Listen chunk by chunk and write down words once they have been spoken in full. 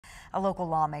A local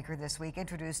lawmaker this week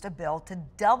introduced a bill to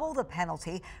double the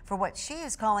penalty for what she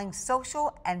is calling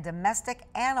social and domestic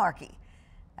anarchy.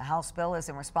 The House bill is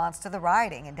in response to the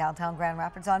rioting in downtown Grand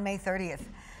Rapids on May 30th.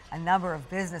 A number of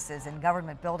businesses and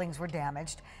government buildings were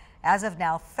damaged. As of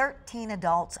now, 13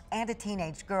 adults and a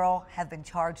teenage girl have been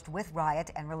charged with riot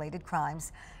and related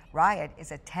crimes. Riot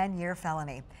is a 10-year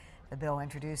felony. The bill,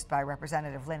 introduced by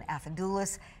Representative Lynn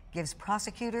Affendoulis, gives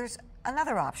prosecutors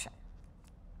another option.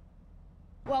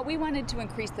 Well, we wanted to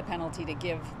increase the penalty to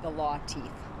give the law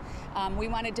teeth. We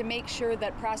wanted to make sure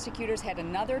that prosecutors had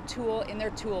another tool in their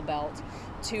tool belt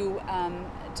to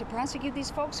prosecute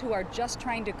these folks who are just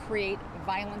trying to create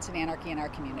violence and anarchy in our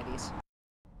communities.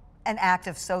 An act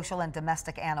of social and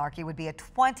domestic anarchy would be a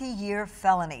 20-year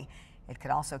felony. It could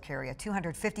also carry a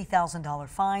 $250,000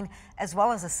 fine as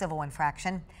well as a civil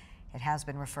infraction. It has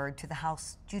been referred to the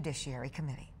House Judiciary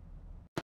Committee.